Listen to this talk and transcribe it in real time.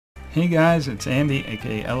Hey guys, it's Andy,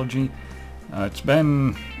 aka Elogee. It's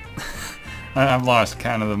been... I've lost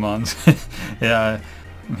count of the months. Yeah,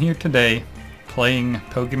 I'm here today playing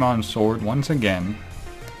Pokemon Sword once again.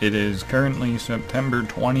 It is currently September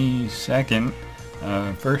 22nd,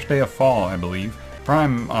 first day of fall, I believe.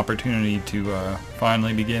 Prime opportunity to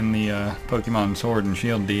finally begin the Pokemon Sword and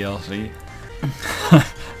Shield DLC. I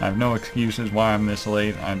have no excuses why I'm this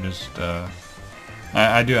late.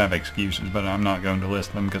 I do have excuses, but I'm not going to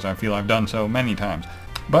list them because I feel I've done so many times.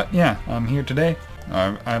 But yeah, I'm here today.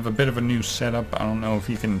 I have a bit of a new setup. I don't know if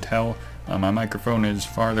you can tell. My microphone is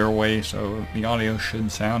farther away, so the audio should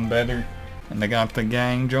sound better. And I got the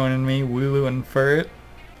gang joining me, Wooloo and Furret.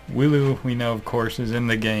 Wooloo, we know, of course, is in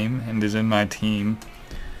the game and is in my team.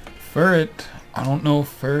 Furret, I don't know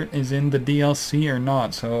if Furret is in the DLC or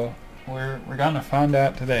not, so we're gonna find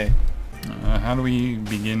out today. How do we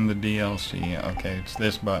begin the DLC? Okay, it's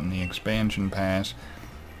this button, the expansion pass.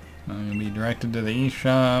 You'll be directed to the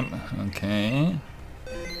eShop. Okay.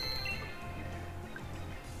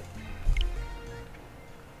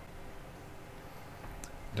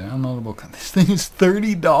 Downloadable. This thing is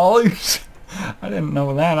 $30? I didn't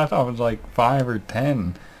know that. I thought it was like 5 or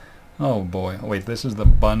 10. Oh boy. Oh, wait, this is the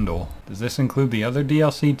bundle. Does this include the other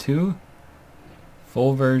DLC too?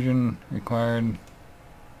 Full version required.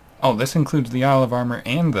 Oh, this includes the Isle of Armor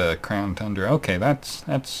and the Crown Tundra. Okay,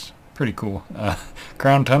 that's pretty cool.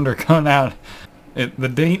 Crown Tundra coming out. The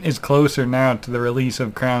date is closer now to the release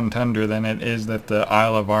of Crown Tundra than it is that the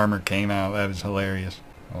Isle of Armor came out. That is hilarious.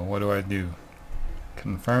 Well, what do I do?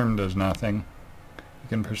 Confirm does nothing. You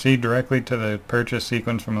can proceed directly to the purchase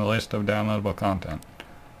sequence from the list of downloadable content.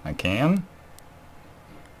 I can?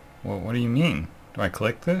 Well, what do you mean? Do I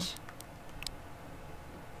click this?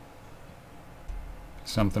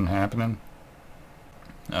 Something happening?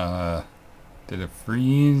 Did it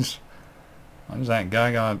freeze? Why does that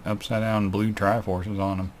guy got upside down blue Triforces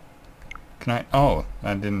on him? Can I... Oh,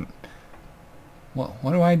 that didn't... What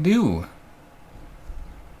do I do?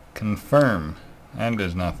 Confirm. That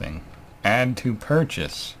does nothing. Add to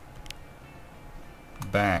purchase.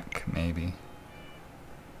 Back, maybe.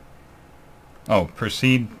 Oh,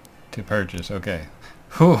 proceed to purchase. Okay.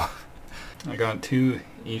 Whew. I got 2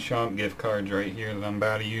 eShop gift cards right here that I'm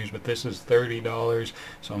about to use, but this is $30,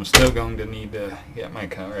 so I'm still going to need to get my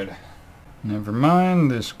card. Never mind,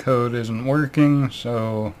 this code isn't working,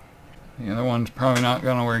 so the other one's probably not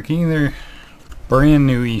going to work either. Brand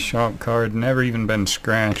new eShop card, never even been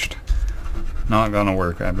scratched. Not going to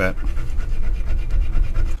work, I bet.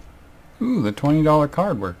 Ooh, the $20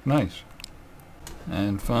 card worked, nice.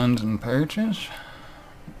 Add funds and purchase.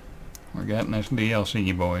 We're getting this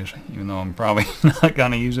DLC, boys. Even though I'm probably not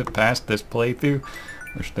going to use it past this playthrough,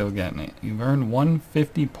 we're still getting it. You've earned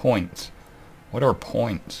 150 points. What are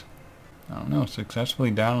points? I don't know.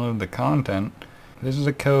 Successfully downloaded the content. This is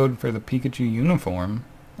a code for the Pikachu uniform.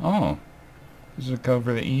 Oh. This is a code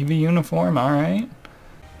for the Eevee uniform? Alright.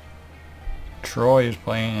 Troy is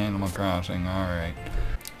playing Animal Crossing. Alright.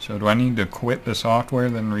 So do I need to quit the software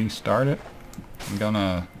then restart it? I'm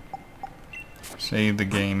gonna save the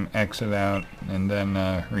game, exit out, and then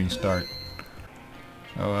restart.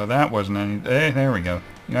 So that wasn't any... there we go.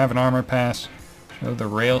 You have an armor pass. Show the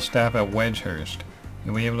rail staff at Wedgehurst.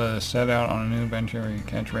 You'll be able to set out on a new adventure where you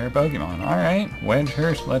catch rare Pokemon. Alright,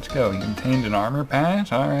 Wedgehurst, let's go. You obtained an armor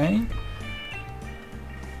pass? Alright.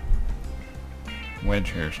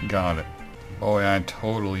 Wedgehurst, got it. Boy, I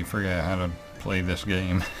totally forget how to play this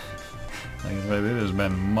game. Like I said, it has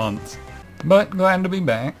been months. But glad to be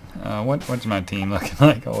back. What's my team looking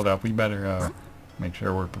like? Hold up, we better make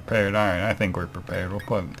sure we're prepared. Alright, I think we're prepared. We'll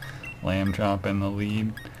put Lamb Chop in the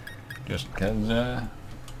lead. Just because,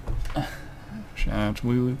 shout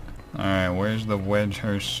Wooloo. Alright, where's the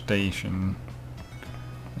Wedgehurst station?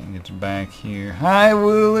 I think it's back here. Hi,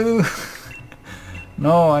 Wooloo!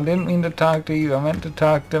 No, I didn't mean to talk to you. I meant to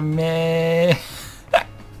talk to me.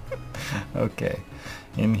 Okay,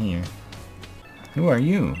 in here. Who are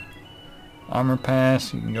you? Armor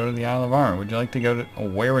pass. You can go to the Isle of Armor. Would you like to go to... Oh,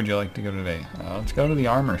 where would you like to go today? Let's go to the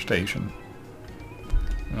armor station.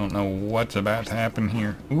 I don't know what's about to happen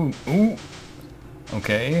here. Ooh, ooh.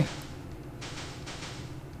 Okay.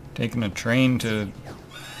 Taking a train to...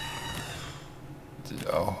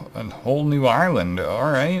 Oh, a whole new island.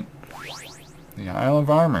 Alright. The Isle of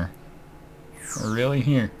Armor. We're really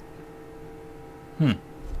here.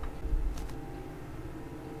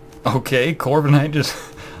 Okay, Corviknight just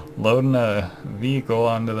loading a vehicle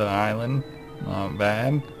onto the island. Not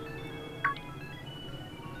bad.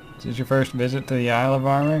 Is this your first visit to the Isle of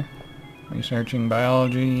Armor? Researching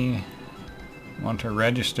biology. Want to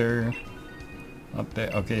register. Up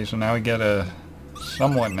there. Okay, so now we get a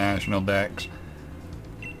somewhat national dex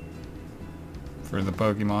for the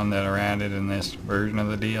Pokemon that are added in this version of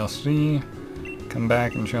the DLC. Come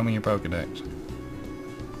back and show me your Pokedex.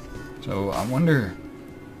 So I wonder,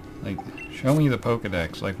 like, show me the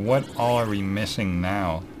Pokedex. Like, what all are we missing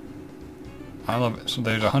now? I love it. So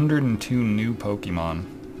there's 102 new Pokemon.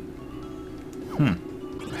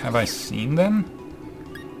 Have I seen them?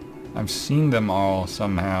 I've seen them all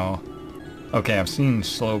somehow. Okay, I've seen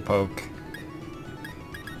Slowpoke.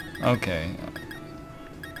 Okay.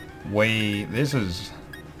 Wait, this is...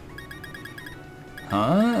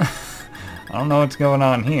 Huh? I don't know what's going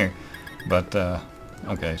on here. But,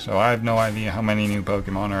 okay, so I have no idea how many new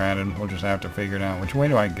Pokemon are added. We'll just have to figure it out. Which way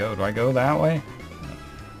do I go? Do I go that way?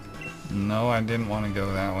 No, I didn't want to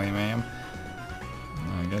go that way, ma'am.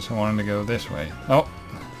 I guess I wanted to go this way. Oh,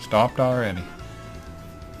 stopped already.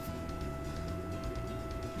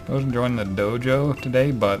 Supposed to join the dojo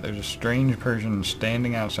today, but there's a strange person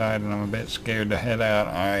standing outside and I'm a bit scared to head out.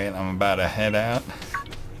 Alright, I'm about to head out.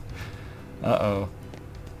 Uh-oh.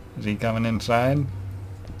 Is he coming inside?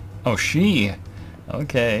 Oh, she!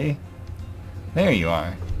 Okay. There you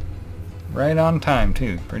are. Right on time,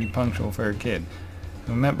 too. Pretty punctual for a kid.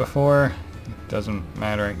 We met before. It doesn't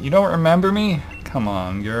matter. You don't remember me? Come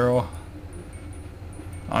on, girl.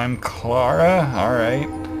 I'm Clara. Alright.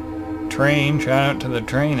 Train. Shout out to the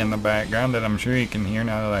train in the background that I'm sure you can hear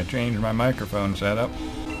now that I changed my microphone setup.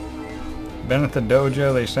 Been at the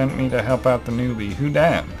dojo. They sent me to help out the newbie. Who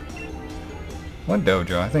dat? What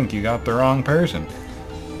dojo? I think you got the wrong person.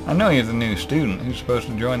 I know you're the new student who's supposed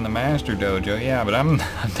to join the master dojo. Yeah, but I'm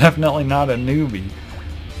definitely not a newbie.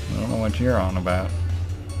 I don't know what you're on about.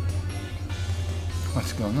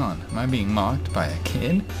 What's going on? Am I being mocked by a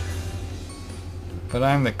kid? But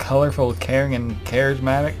I'm the colorful, caring, and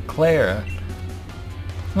charismatic Clara.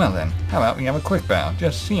 Well then, how about we have a quick bow?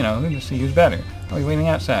 Just, you know, to see who's better. I'll be waiting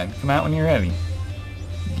outside. Come out when you're ready.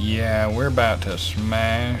 Yeah, we're about to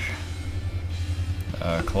smash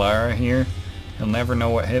Clara here. He'll never know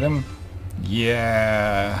what hit him.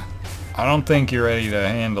 Yeah. I don't think you're ready to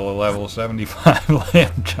handle a level 75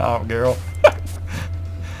 lamb chop, girl.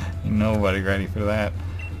 Ain't nobody ready for that.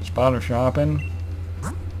 Spot of shopping.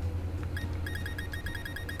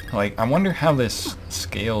 Like, I wonder how this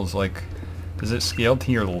scales. Like, does it scale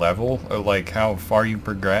to your level? Or, like, how far you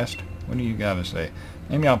progressed? What do you gotta say?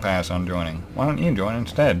 Maybe I'll pass on joining. Why don't you join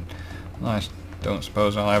instead? Well, I don't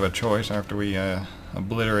suppose I'll have a choice after we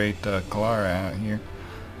obliterate Clara out here.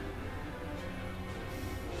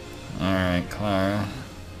 Alright, Clara.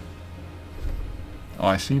 Oh,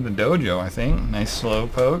 I see the dojo, I think. Nice slow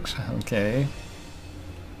pokes. Okay.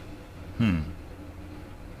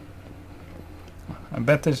 I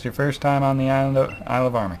bet this is your first time on the Isle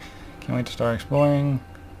of Armor. Can't wait to start exploring.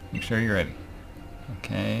 Make sure you're ready.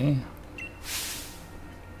 Okay.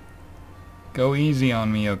 Go easy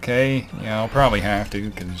on me, okay? Yeah, I'll probably have to,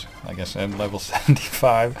 because, like I said, level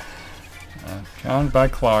 75. Challenged by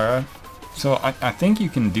Clara. So, I think you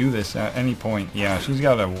can do this at any point. Yeah, she's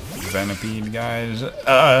got a Venipede, guys.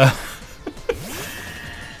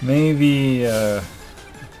 Maybe,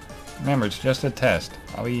 remember, it's just a test.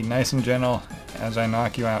 I'll be nice and gentle as I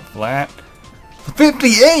knock you out flat.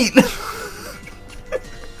 58!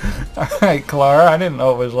 Alright, Clara, I didn't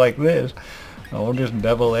know it was like this. We'll just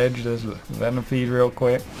double edge this Venipede real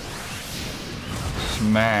quick.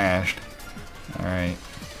 Smashed. Alright.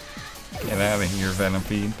 Get out of here,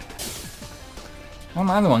 Venipede. How am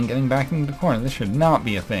I the one getting back into the corner? This should not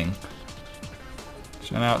be a thing.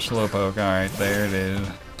 Send out Slowpoke. Alright, there it is.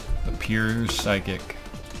 The pure psychic.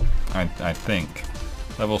 I think.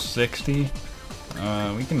 Level 60.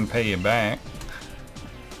 We can pay you back.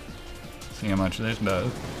 See how much this does.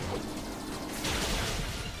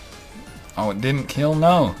 Oh, it didn't kill?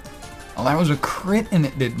 No. Oh, that was a crit and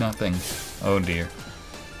it did nothing. Oh dear.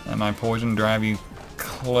 Let my poison drive you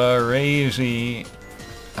crazy.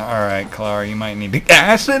 Alright, Clara, you might need to...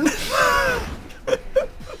 Acid?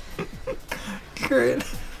 Crit.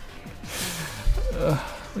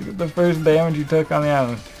 Look at the first damage you took on the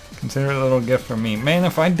island. Consider it a little gift from me. Man,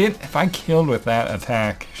 if I killed with that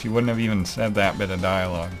attack, she wouldn't have even said that bit of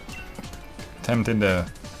dialogue. Tempted to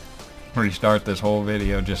restart this whole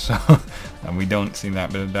video just so we don't see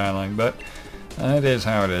that bit of dialogue, but it is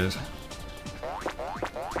how it is.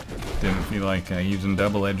 Didn't feel like using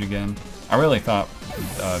double edge again. I really thought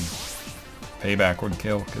Payback would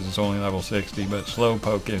kill because it's only level 60, but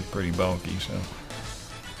Slowpoke is pretty bulky, so.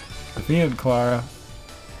 Defeated Clara.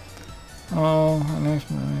 Oh,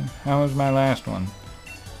 how was my last one?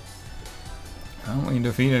 Well, we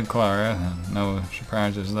defeated Clara. No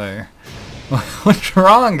surprises there. What's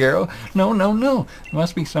wrong, girl? No, no, no. There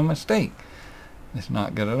must be some mistake. This is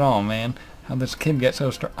not good at all, man. How'd this kid get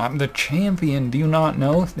so strong? I'm the champion. Do you not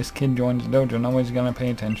know? If this kid joins the dojo, nobody's going to pay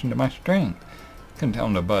attention to my strength. Couldn't tell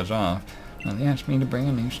him to buzz off. Now they asked me to bring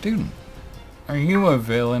a new student. Are you a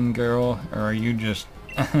villain, girl? Or are you just...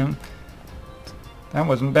 That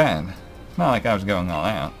wasn't bad. It's not like I was going all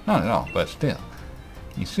out. Not at all, but still.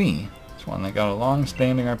 You see, it's one that got a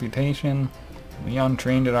long-standing reputation. Leon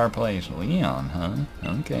trained at our place. Leon, huh?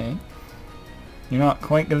 Okay. You're not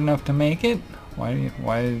quite good enough to make it?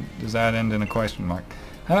 Why does that end in a question mark?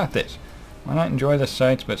 How about this? Why not enjoy the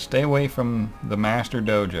sights, but stay away from the master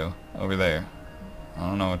dojo over there? I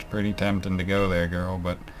don't know, it's pretty tempting to go there, girl,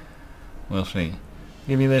 but we'll see.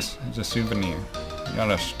 Give you this as a souvenir. You got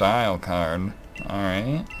a style card.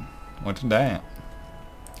 Alright. What's that?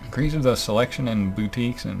 Increases the selection in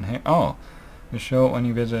boutiques and... Oh! Just show it when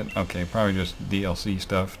you visit. Okay, probably just DLC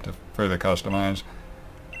stuff to further customize.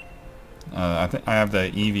 I have the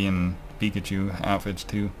Eevee and Pikachu outfits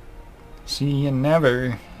too. See you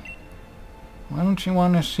never. Why don't you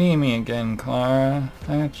want to see me again, Clara?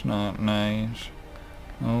 That's not nice.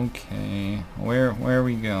 Okay, where are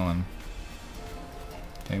we going?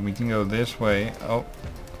 Okay, we can go this way. Oh,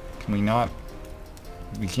 can we not?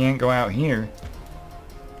 We can't go out here.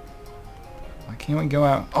 Why can't we go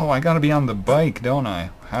out? Oh, I gotta be on the bike, don't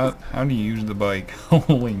I? How do you use the bike?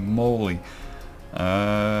 Holy moly.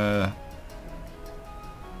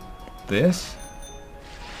 This?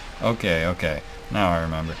 Okay. Now I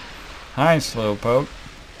remember. Hi, Slowpoke.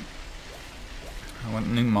 What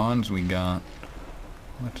new mons we got?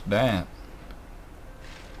 What's that?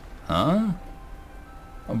 Huh?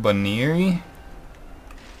 A Baneri?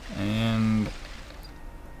 And... Is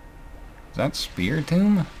that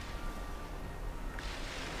Spiritomb?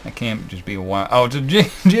 That can't just be a wild... Oh, it's a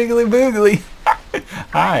Jiggly Boogly!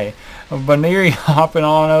 Hi! A Baneri hopping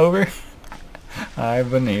on over. Hi,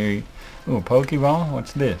 Baneri. Ooh, a Pokeball?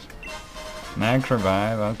 What's this? Max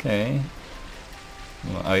Revive, okay.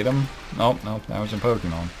 Little item. Nope, that was a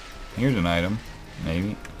Pokemon. Here's an item.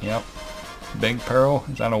 Maybe. Yep. Big Pearl.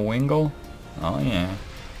 Is that a Wingull? Oh, yeah.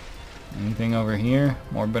 Anything over here?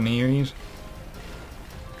 More Baneries?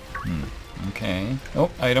 Okay.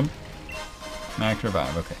 Oh, item. Max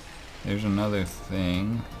Revive, okay. There's another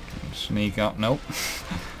thing. Can you sneak up? Nope.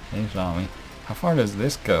 They saw me. How far does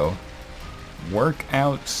this go?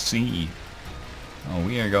 Workout C. Oh,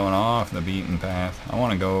 we are going off the beaten path. I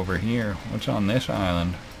want to go over here. What's on this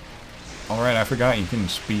island? Alright, I forgot you can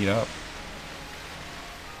speed up.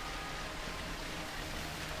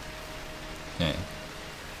 Okay.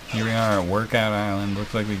 Here we are at Workout Island.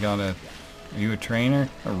 Looks like we got a... Are you a trainer?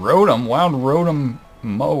 A Rotom? Wild Rotom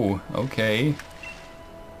Mo. Okay.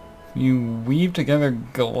 You weave together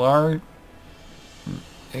Galarca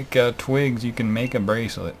twigs, you can make a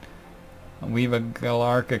bracelet. I'll weave a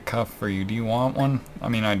Galarca cuff for you. Do you want one? I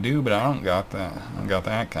mean, I do, but I don't got that. I don't got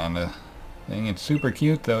that kind of thing. It's super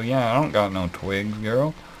cute, though. Yeah, I don't got no twigs,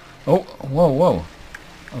 girl. Oh, whoa.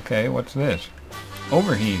 Okay, what's this?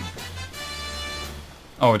 Overheat.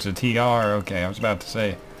 Oh, it's a TR. Okay, I was about to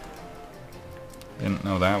say. Didn't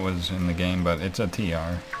know that was in the game, but it's a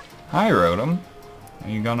TR. Hi, Rotom. Are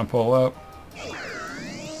you gonna pull up?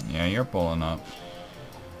 Yeah, you're pulling up.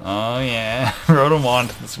 Oh, yeah. Rotom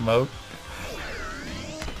wants the smoke.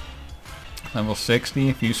 Level 60.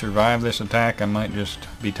 If you survive this attack, I might just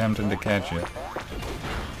be tempted to catch it.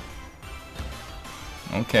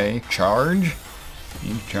 Okay, charge?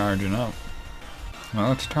 He's charging up. Well,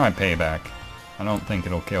 let's try payback. I don't think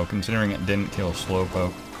it'll kill, considering it didn't kill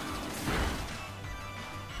Slowpoke.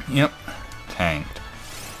 Yep, tanked.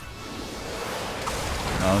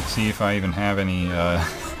 Now let's see if I even have any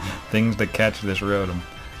things to catch this Rotom.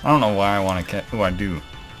 I don't know why I want to catch... Oh, I do.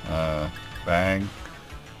 Bag.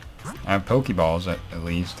 I have Pokeballs at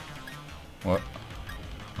least. What?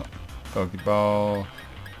 Oh, Pokeball.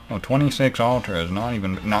 Oh, 26 Ultras, not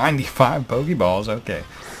even 95 Pokeballs. Okay.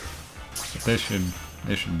 But this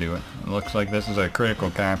should do it. It looks like this is a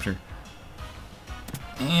critical capture.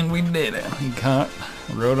 And we did it. We caught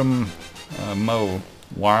Rotom Mo.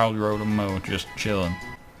 Wild Rotom Mo just chilling.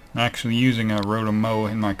 I'm actually using a Rotom Mo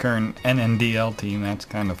in my current NNDL team. That's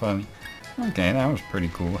kind of funny. Okay, that was pretty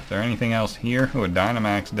cool. Is there anything else here? Oh, a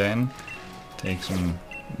Dynamax Den. Take some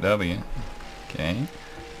W. Okay.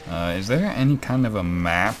 Is there any kind of a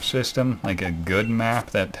map system? Like a good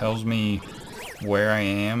map that tells me where I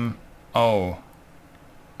am? Oh.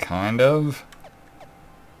 Kind of.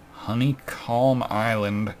 Honeycomb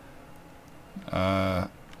Island. Where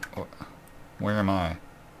am I?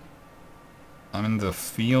 I'm in the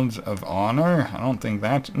Fields of Honor? I don't think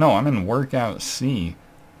that's... No, I'm in Workout C.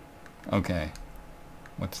 Okay.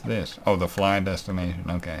 What's this? Oh, the fly destination.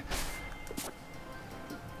 Okay.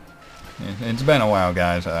 It's been a while,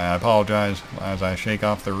 guys. I apologize as I shake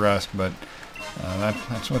off the rust, but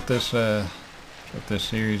that's what this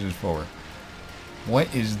series is for.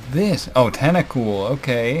 What is this? Oh, Tentacool.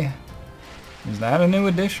 Okay. Is that a new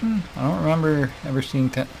addition? I don't remember ever seeing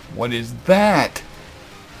What is that?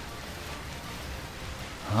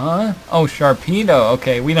 Huh? Oh, Sharpedo.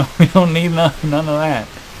 Okay, we don't need none of that.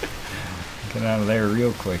 Get out of there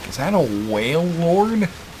real quick. Is that a Whale Lord?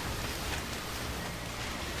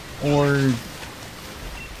 Or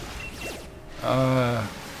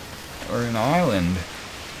an island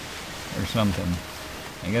or something.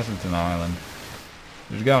 I guess it's an island.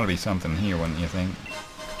 There's got to be something here, wouldn't you think?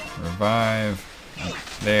 Revive. Oh,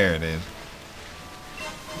 there it is.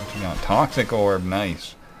 What you got? Toxic Orb.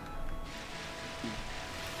 Nice.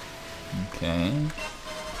 Okay.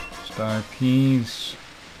 Star Piece.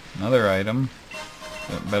 Another item.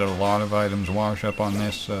 I bet a lot of items wash up on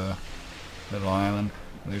this little island.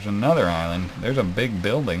 There's another island. There's a big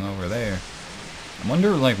building over there. I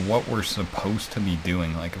wonder, like, what we're supposed to be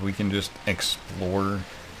doing. Like, if we can just explore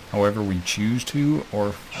however we choose to, or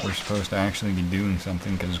if we're supposed to actually be doing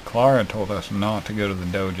something, because Clara told us not to go to the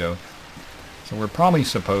dojo. So we're probably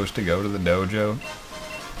supposed to go to the dojo.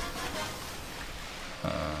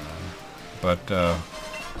 But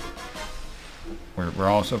we're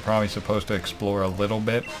also probably supposed to explore a little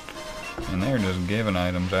bit. And they're just giving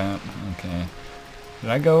items out. Okay. Did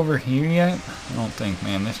I go over here yet? I don't think,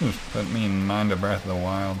 man. This has put me in mind of Breath of the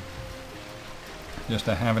Wild. Just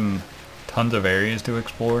having tons of areas to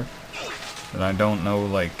explore that I don't know,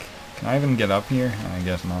 like... Can I even get up here? I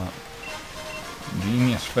guess not.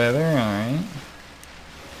 Genius Feather, alright.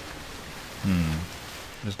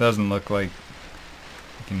 This doesn't look like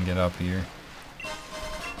I can get up here.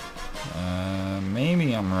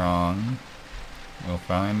 Maybe I'm wrong. We'll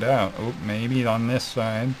find out. Oh, maybe on this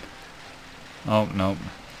side. Oh, nope.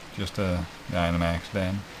 Just a Dynamax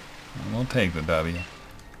then. We'll take the W.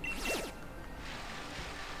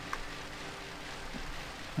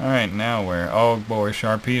 Alright, now where? Oh boy,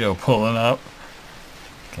 Sharpedo pulling up.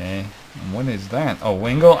 Okay. And what is that? Oh,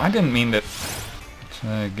 Wingull? I didn't mean to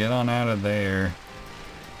get on out of there.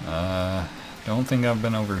 Don't think I've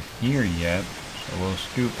been over here yet. So we'll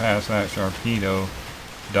scoot past that Sharpedo.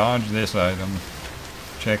 Dodge this item.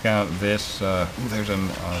 Check out this. Ooh, there's a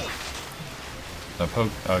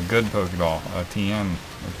good Pokeball. A TM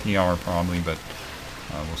or TR probably, but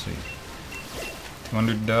we'll see.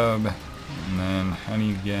 200 dub. And then how do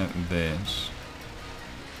you get this?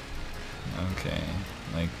 Okay,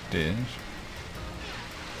 like this.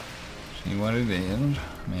 See what it is,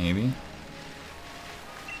 maybe.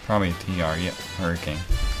 Probably a TR, yep, Hurricane.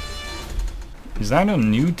 Is that a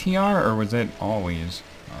new TR or was it always?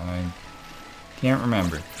 I can't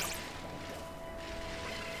remember.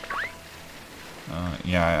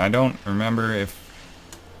 Yeah, I don't remember if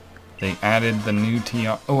they added the new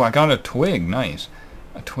TR. Oh, I got a twig, nice.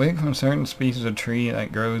 A twig from a certain species of tree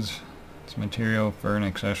that grows its material for an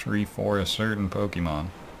accessory for a certain Pokemon.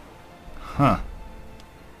 Huh.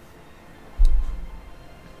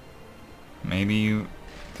 Maybe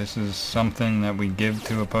this is something that we give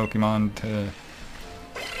to a Pokemon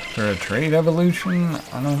for a trait evolution?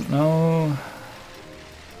 I don't know.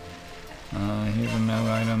 Here's a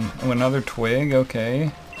no item. Oh, another twig,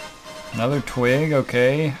 okay. Another twig,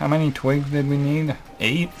 okay. How many twigs did we need?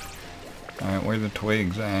 8? Alright, where are the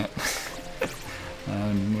twigs at?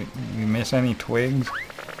 We miss any twigs?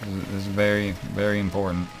 This is very, very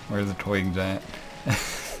important. Where are the twigs at?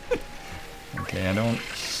 Okay, I don't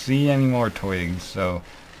see any more twigs, so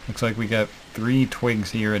looks like we got 3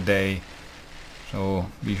 twigs here a day. So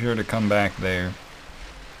be sure to come back there.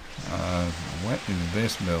 What is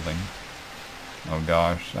this building? Oh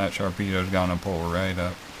gosh, that Sharpedo's gonna pull right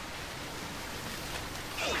up.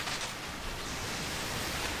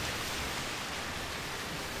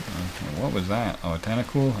 Okay, what was that? Oh, a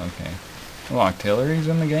Tentacool? Okay. Oh, Octillery's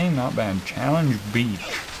in the game? Not bad. Challenge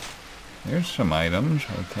Beach. There's some items.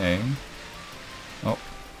 Okay. Oh.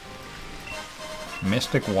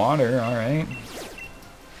 Mystic Water. Alright.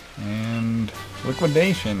 And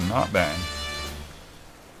Liquidation. Not bad.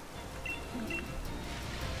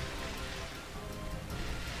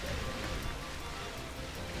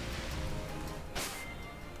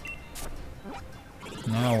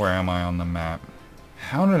 Now where am I on the map?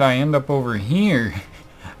 How did I end up over here?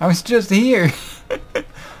 I was just here.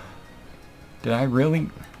 Did I really?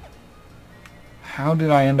 How did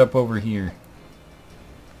I end up over here?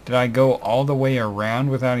 Did I go all the way around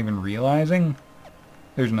without even realizing?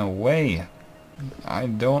 There's no way. I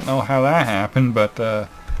don't know how that happened, but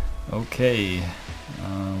okay.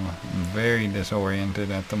 I'm very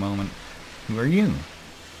disoriented at the moment. Who are you?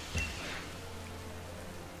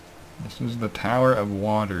 This is the Tower of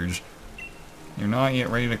Waters. You're not yet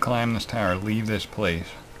ready to climb this tower. Leave this place.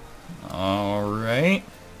 Alright.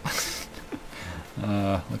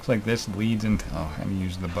 Looks like this leads into... Oh, how to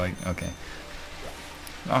use the bike. Okay.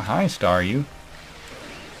 Oh, hi, Star, you.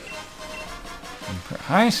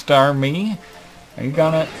 Hi, Star Me. Are you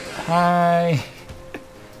gonna... Hi.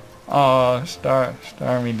 Oh, Star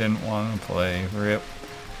Me didn't want to play. Rip.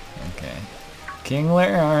 Okay.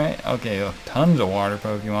 Kingler, alright. Okay, oh, tons of water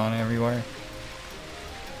Pokemon everywhere.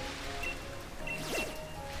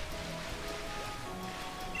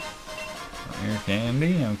 Air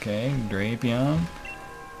Candy, okay. Drapion.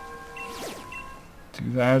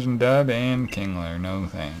 2000 Dub and Kingler, no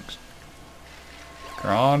thanks.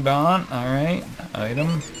 Crawdon, alright.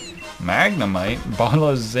 Item. Magnemite, bottle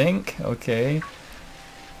of zinc, okay.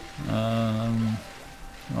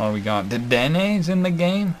 What we got? Dedene's in the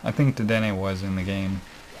game? I think Dedenne was in the game.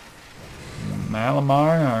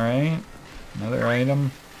 Malamar, alright. Another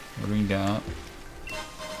item. What do we got?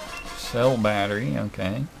 Cell battery,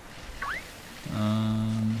 okay.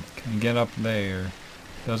 Can we get up there?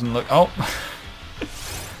 Doesn't look... Oh!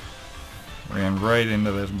 Ran right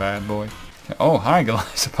into this bad boy. Oh, hi,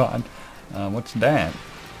 Golisopod. What's that?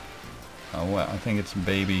 Oh, well, I think it's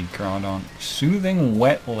baby Crawdon. Soothing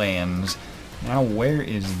Wetlands. Now, where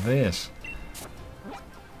is this?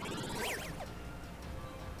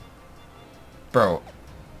 Bro.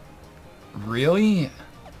 Really?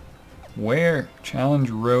 Where?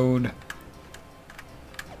 Challenge Road.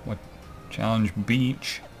 What? Challenge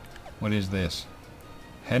Beach. What is this?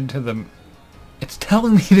 Head to the... It's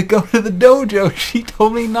telling me to go to the dojo. She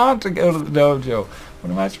told me not to go to the dojo.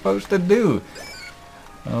 What am I supposed to do?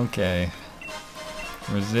 Okay.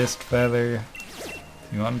 Resist Feather.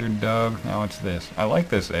 You underdog. Now it's this. I like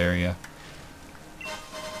this area.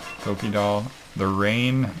 Pokédoll. The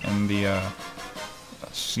Rain and the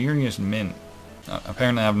Serious Mint.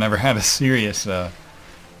 Apparently I've never had a serious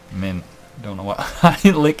mint. Don't know what.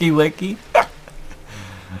 Licky Licky.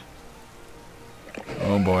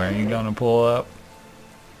 Oh boy, are you gonna pull up?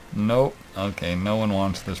 Nope. Okay, no one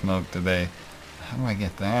wants the smoke today. How do I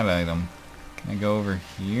get that item? Can I go over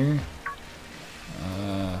here?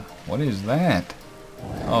 What is that?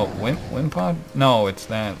 Oh, Wimpod? No, it's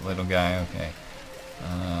that little guy, okay.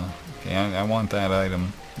 Okay, I want that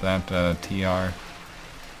item. That, TR.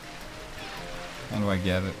 How do I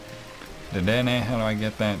get it? Dedenne, how do I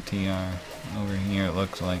get that TR? Over here, it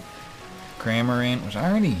looks like. Cramorant, was I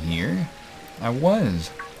already here? I was.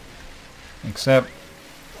 Except...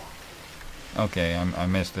 Okay, I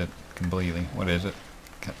missed it completely. What is it?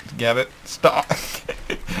 Get it? Stop!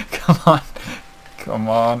 Come on. Come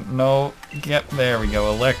on. No. Get... There we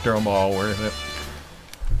go. Electro Ball, worth it.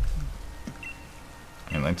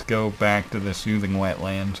 And let's go back to the Soothing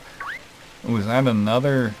Wetlands. Was that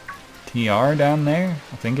another TR down there?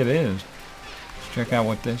 I think it is. Let's check out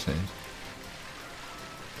what this is.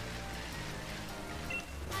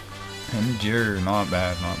 Endure. Not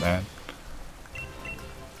bad, not bad.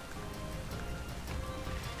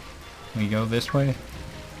 We go this way?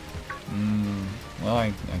 Well,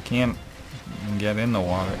 I can't get in the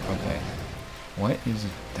water. Okay. What is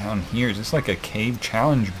down here? Is this like a cave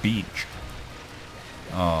challenge beach?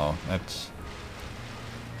 Oh, that's...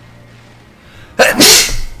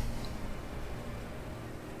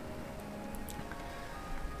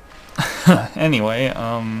 Anyway,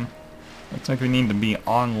 looks like we need to be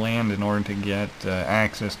on land in order to get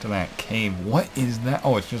access to that cave. What is that?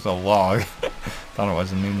 Oh, it's just a log. Thought it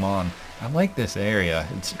was a new mon. I like this area.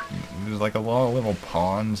 There's like a lot of little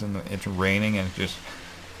ponds and it's raining and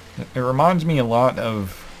it reminds me a lot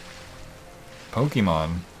of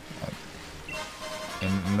Pokemon.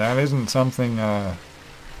 And that isn't something I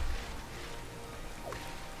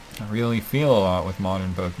really feel a lot with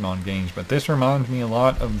modern Pokemon games, but this reminds me a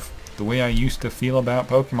lot of the way I used to feel about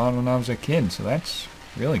Pokemon when I was a kid, so that's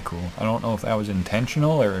really cool. I don't know if that was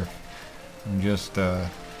intentional or if I'm just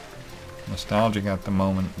nostalgic at the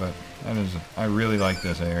moment, but that is, I really like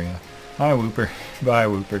this area. Hi, Wooper. Bye,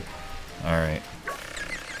 Wooper. Alright.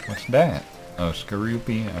 What's that? Oh,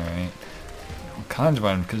 Skorupi. Alright. All kinds of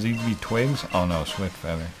items. Could these be twigs? Oh no, Swift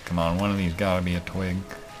Feather. Come on, one of these gotta be a twig.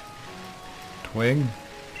 Twig?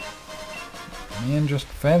 Man, just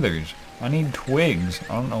feathers. I need twigs.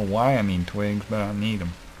 I don't know why I need twigs, but I need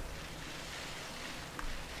them.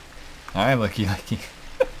 Hi, Lucky Lucky.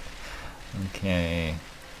 Okay.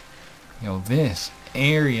 Yo, this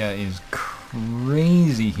area is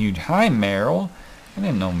crazy huge. Hi, Meryl. I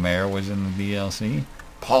didn't know Meryl was in the DLC.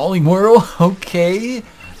 Poliwhirl? Okay.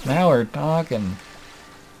 Now we're talking.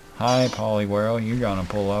 Hi, Poliwhirl. You're gonna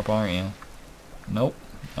pull up, aren't you? Nope.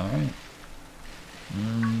 Alright.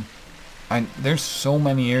 There's so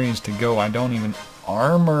many areas to go. I don't even...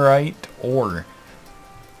 Armorite ore.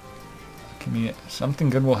 Something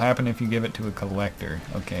good will happen if you give it to a collector.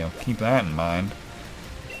 Okay, I'll keep that in mind.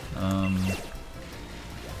 I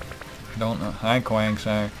don't know. Hi,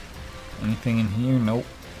 Quagsire. Anything in here? Nope.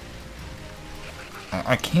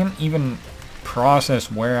 I can't even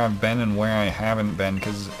process where I've been and where I haven't been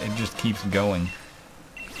because it just keeps going.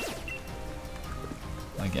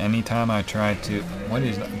 Like anytime I try to... What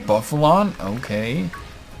is that? Buffalon? Okay.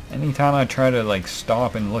 Anytime I try to like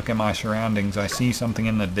stop and look at my surroundings, I see something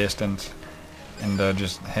in the distance. And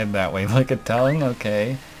just head that way. Like a tongue?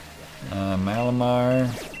 Okay. Malamar.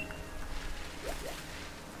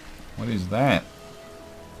 What is that?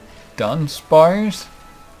 Dunsparce?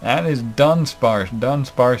 That is Dunsparce.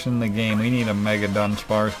 Dunsparce in the game. We need a Mega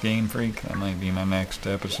Dunsparce, Game Freak. That might be my next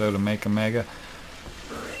episode of Make a Mega.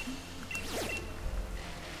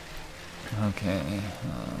 Okay.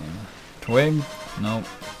 Twig? Nope.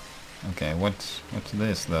 Okay, what's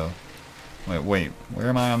this though? Wait. Where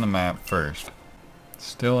am I on the map first?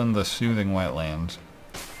 Still in the soothing wetlands.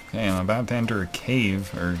 Okay, I'm about to enter a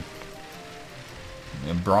cave, or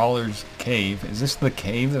a brawler's cave. Is this the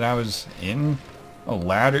cave that I was in? Oh,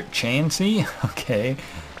 ladder Chansey? Okay.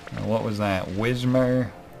 What was that?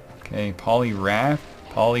 Whismer. Okay, Poliwrath.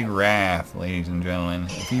 Poliwrath, ladies and gentlemen.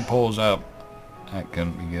 If he pulls up, that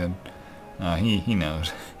couldn't be good. He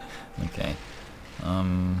knows. Okay.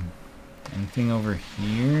 Anything over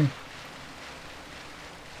here?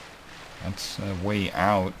 That's a way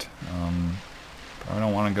out. Probably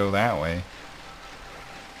don't want to go that way.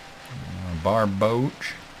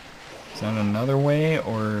 Barboach. Is that another way,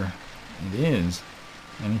 or it is?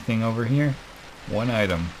 Anything over here? One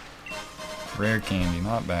item. Rare candy.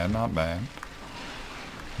 Not bad, not bad.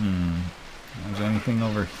 Is there anything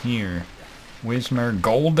over here? Whismer.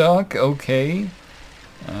 Golduck? Okay.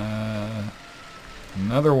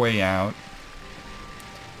 Another way out.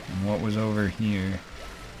 And what was over here?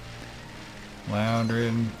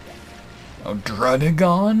 Loudred. Oh,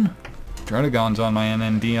 Drudagon? Drudagon's on my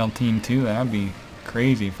NNDL team too. That'd be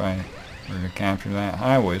crazy if I were to capture that.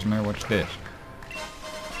 Hi, Whismer. What's this?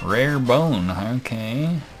 Rare bone.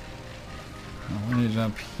 Okay. What is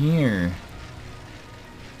up here?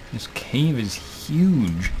 This cave is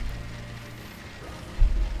huge.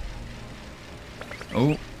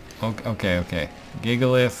 Oh, okay.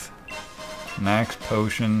 Gigalith. Max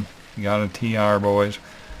potion. You got a TR, boys.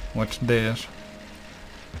 What's this?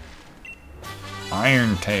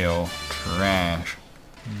 Iron Tail. Trash.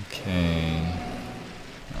 Okay.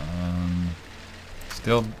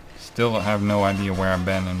 Still have no idea where I've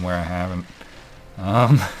been and where I haven't.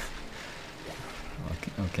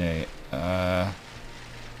 Okay.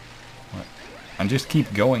 What? I just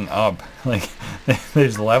keep going up. Like,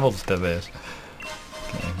 there's levels to this.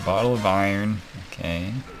 Okay, bottle of iron.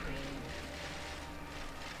 Okay.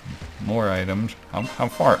 More items. How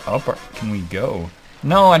far up can we go?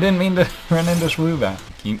 No, I didn't mean to run into Swoobat.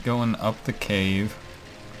 Keep going up the cave,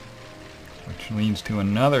 which leads to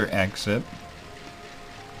another exit.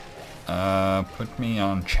 Put me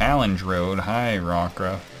on Challenge Road. Hi,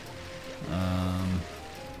 Rockruff.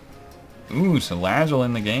 Ooh, Salazzle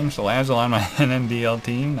in the game. Salazzle on my NNDL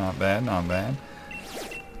team. Not bad, not bad.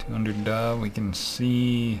 200 dove. We can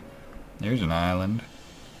see... There's an island.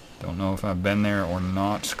 Don't know if I've been there or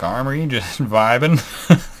not. Skarmory, just vibing.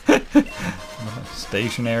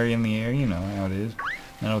 Stationary in the air, you know how it is.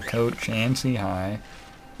 Metal Coat, Chansey, hi.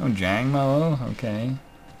 Oh, Jangmo, okay.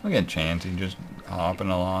 Look at Chansey just hopping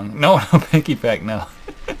along. No, Picky Peck, no.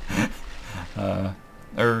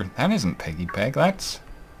 That isn't Picky Peck, that's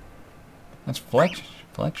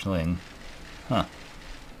Fletchling. Huh.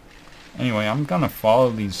 Anyway, I'm gonna follow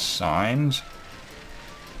these signs.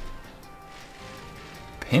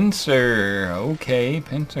 Pinsir, okay,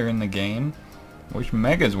 Pinsir in the game. Wish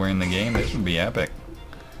Megas were in the game, this would be epic.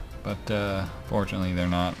 But, fortunately they're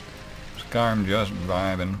not. Skarm just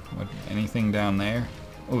vibing. What, anything down there?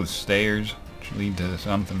 Oh, stairs. Should lead to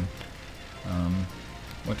something.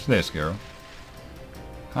 What's this, girl?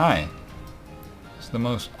 Hi. It's the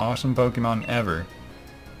most awesome Pokemon ever.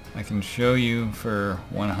 I can show you for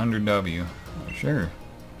 100W. Oh, sure.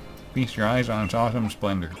 Feast your eyes on its awesome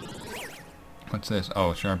splendor. What's this?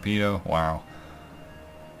 Oh, Sharpedo. Wow.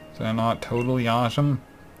 Is that not totally awesome?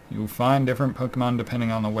 You'll find different Pokemon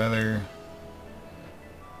depending on the weather.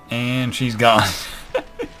 And she's gone.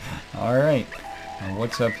 Alright.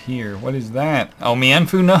 What's up here? What is that? Oh,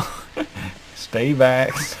 Mienfoo, no. Stay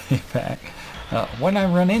back. Stay back. What did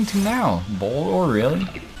I run into now? Boldore, really?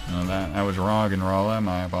 No, that was Roggenrola.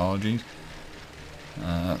 My apologies.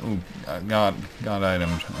 Ooh, got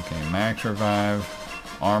items. Okay, Max Revive.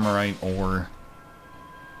 armorite ore.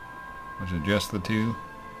 Was it just the 2?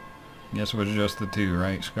 Guess it was just the 2,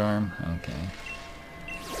 right, Scarm? Okay.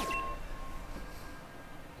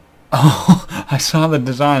 Oh, I saw the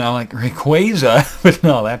design. I'm like, Rayquaza, but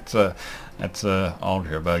no, that's a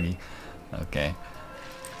Ultra Buggy. Okay,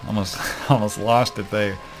 almost lost it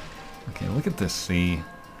there. Okay, look at this sea,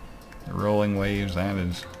 the rolling waves. That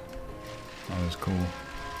is cool.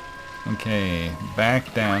 Okay,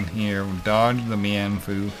 back down here. We'll dodge the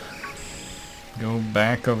Mienfoo. Go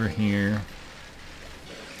back over here.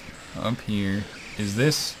 Up here. Is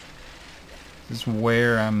this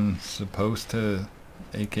where I'm supposed to,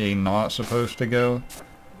 aka not supposed to go?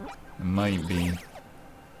 It might be.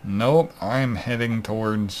 Nope, I'm heading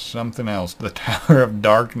towards something else. The Tower of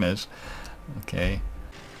Darkness. Okay.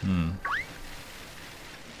 Got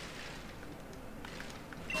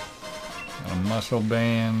a muscle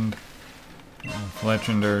band.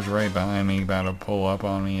 Fletchender's right behind me, about to pull up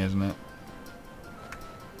on me, isn't it?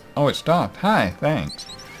 Oh, it stopped. Hi, thanks.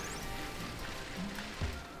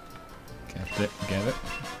 Get it?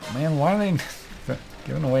 Man, why are they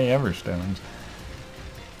giving away Everstones?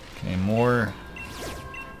 Okay, more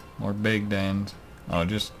big dens. Oh,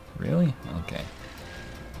 just really? Okay.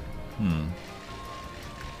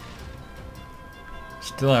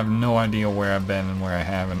 Still have no idea where I've been and where I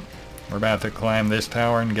haven't. We're about to climb this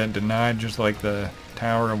tower and get denied just like the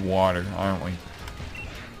Tower of Water, aren't we?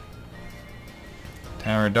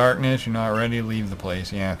 Tower of Darkness, you're not ready to leave the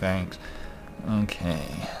place. Yeah, thanks. Okay.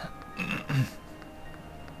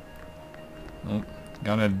 Oh,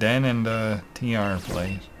 got a den and a TR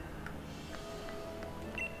place.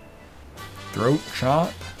 Throat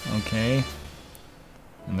shot? Okay.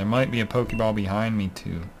 And there might be a Pokeball behind me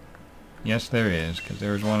too. Yes, there is, because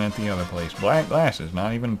there was one at the other place. Black glasses,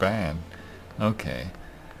 not even bad. Okay.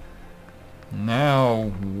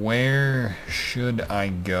 Now, where should I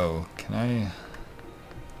go? Can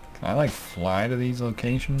I like fly to these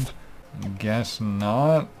locations? Guess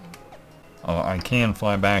not. Oh, I can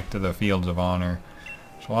fly back to the Fields of Honor.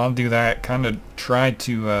 So I'll do that. Kind of try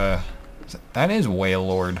to, that is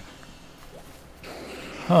Wailord.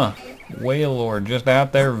 Huh. Wailord, just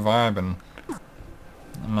out there vibing.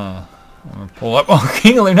 I'm gonna pull up. Oh,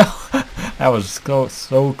 Kingler, no! That was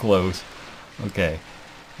so close. Okay.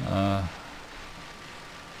 And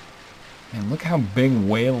look how big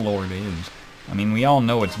Wailord is. I mean, we all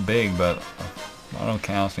know it's big, but auto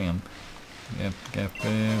calcium. Get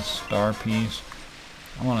this star piece.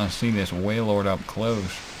 I want to see this Wailord up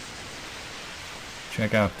close.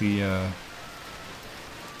 Check out the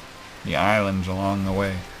islands along the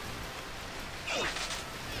way.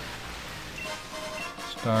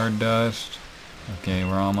 Stardust. Okay,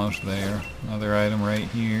 we're almost there. Another item right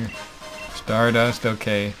here. Stardust.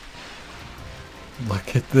 Okay.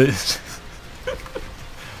 Look at this.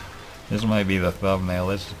 This might be the thumbnail.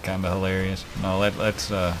 This is kind of hilarious. No,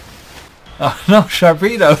 let's Oh no,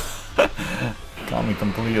 Sharpedo! Caught me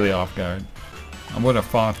completely off guard. I would have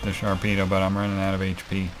fought the Sharpedo, but I'm running out of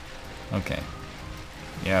HP. Okay.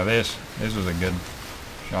 Yeah, this was a good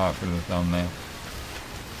shot for the thumbnail.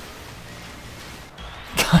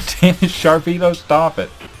 God damn it, Sharpedo, stop it!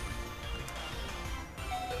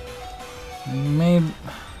 You made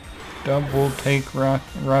double take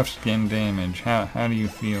rough skin damage. How do you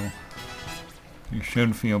feel? You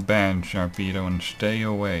should feel bad, Sharpedo, and stay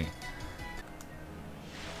away.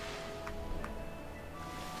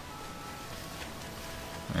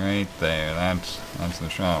 Right there, that's the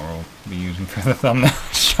shot we'll be using for the thumbnail.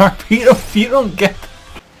 Sharpedo, if you don't get...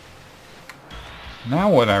 Now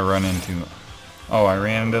what I run into? Oh, I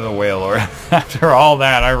ran into the Wailord. After all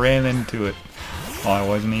that, I ran into it. Oh, I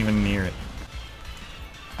wasn't even near it.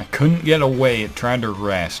 I couldn't get away, it tried to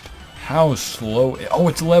rest. How slow... Oh,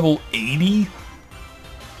 it's level 80?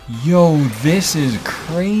 Yo, this is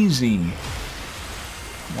crazy.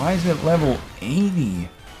 Why is it level 80?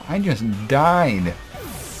 I just died.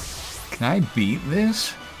 Can I beat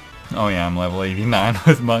this? Oh yeah, I'm level 89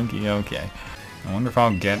 with Monkey, okay. I wonder if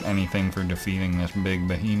I'll get anything for defeating this big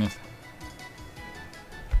behemoth.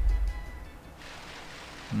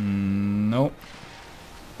 Nope.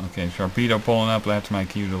 Okay, Sharpedo pulling up, that's my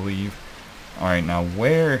cue to leave. Alright, now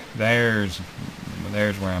there's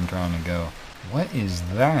where I'm trying to go. What is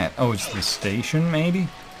that? Oh, it's the station, maybe?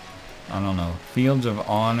 I don't know. Fields of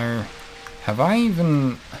Honor. Have I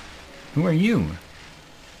even... Who are you?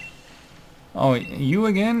 Oh, you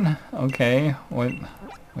again? Okay. What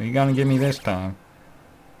are you gonna give me this time?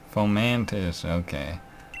 Fomantis, okay.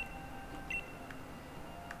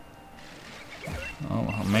 Oh,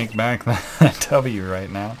 I'll make back that W right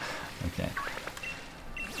now. Okay.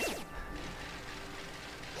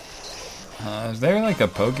 Is there like a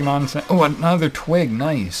Pokemon Center? Oh, another twig.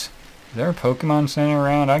 Nice. Is there a Pokemon Center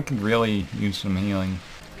around? I could really use some healing.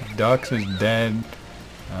 Dux is dead.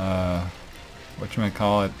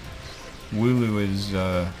 Whatchamacallit? Wooloo is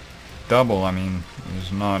double. I mean,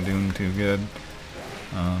 is not doing too good.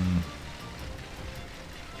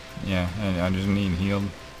 Yeah, I just need healed.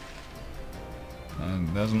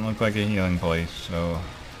 It doesn't look like a healing place, so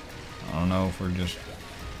I don't know if we're just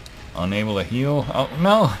unable to heal. Oh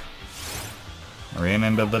no! Ran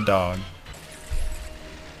into the dog.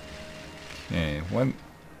 Okay,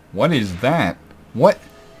 what is that? What?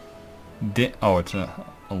 Oh, it's a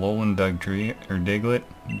Alolan Dugtree or Diglett.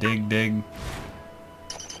 Dig.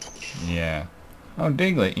 Yeah. Oh,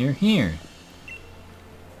 Diglett, you're here.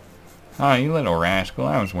 Oh, you little rascal.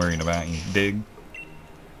 I was worried about you, Dig.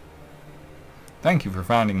 Thank you for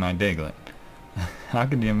finding my Diglett. How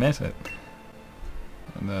could you miss it?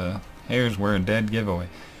 The hairs were a dead giveaway.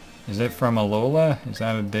 Is it from Alola? Is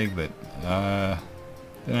that a Diglett?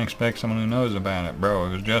 Didn't expect someone who knows about it. Bro, it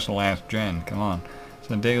was just the last gen. Come on. It's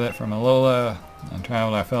a Diglett from Alola. I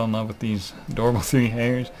traveled, I fell in love with these adorable 3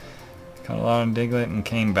 hairs. Caught a lot of Diglett and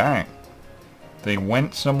came back. They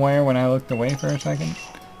went somewhere when I looked away for a second.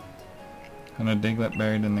 And a Diglett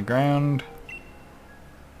buried in the ground.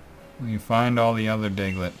 You find all the other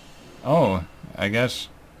Diglett. Oh, I guess...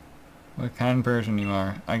 What kind of person you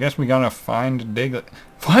are. I guess we gotta find Diglett.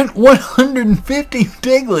 Find 150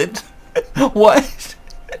 Diglett? What?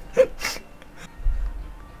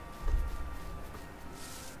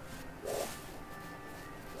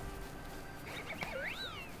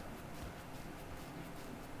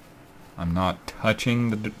 I'm not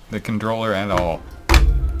touching the controller at all.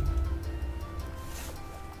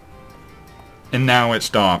 And now it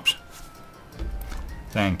stops.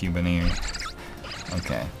 Thank you, Veneer.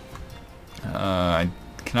 Okay.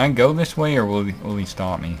 Can I go this way, or will he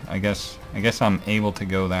stop me? I guess I'm able to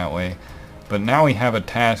go that way. But now we have a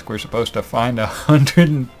task. We're supposed to find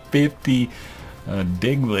 150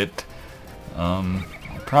 Diglett. I'll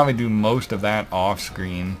probably do most of that off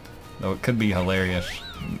screen, though it could be hilarious.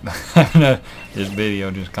 This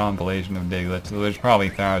video just compilation of Diglett. So there's probably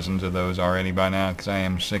thousands of those already by now, because I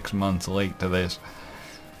am 6 months late to this.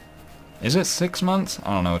 Is it 6 months?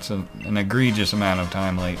 I don't know. It's an egregious amount of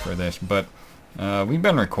time late for this, but we've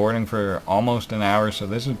been recording for almost an hour, so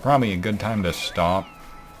this is probably a good time to stop.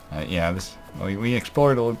 Yeah, we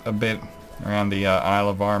explored a bit around the Isle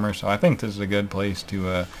of Armor, so I think this is a good place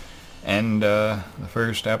to end the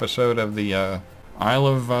first episode of the Isle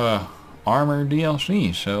of Armor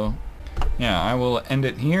DLC. So yeah, I will end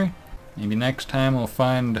it here. Maybe next time we'll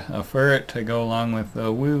find a ferret to go along with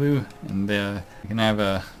Wooloo, and we can have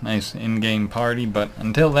a nice in-game party. But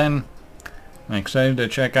until then, I'm excited to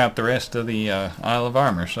check out the rest of the Isle of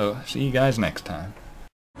Armor. So see you guys next time.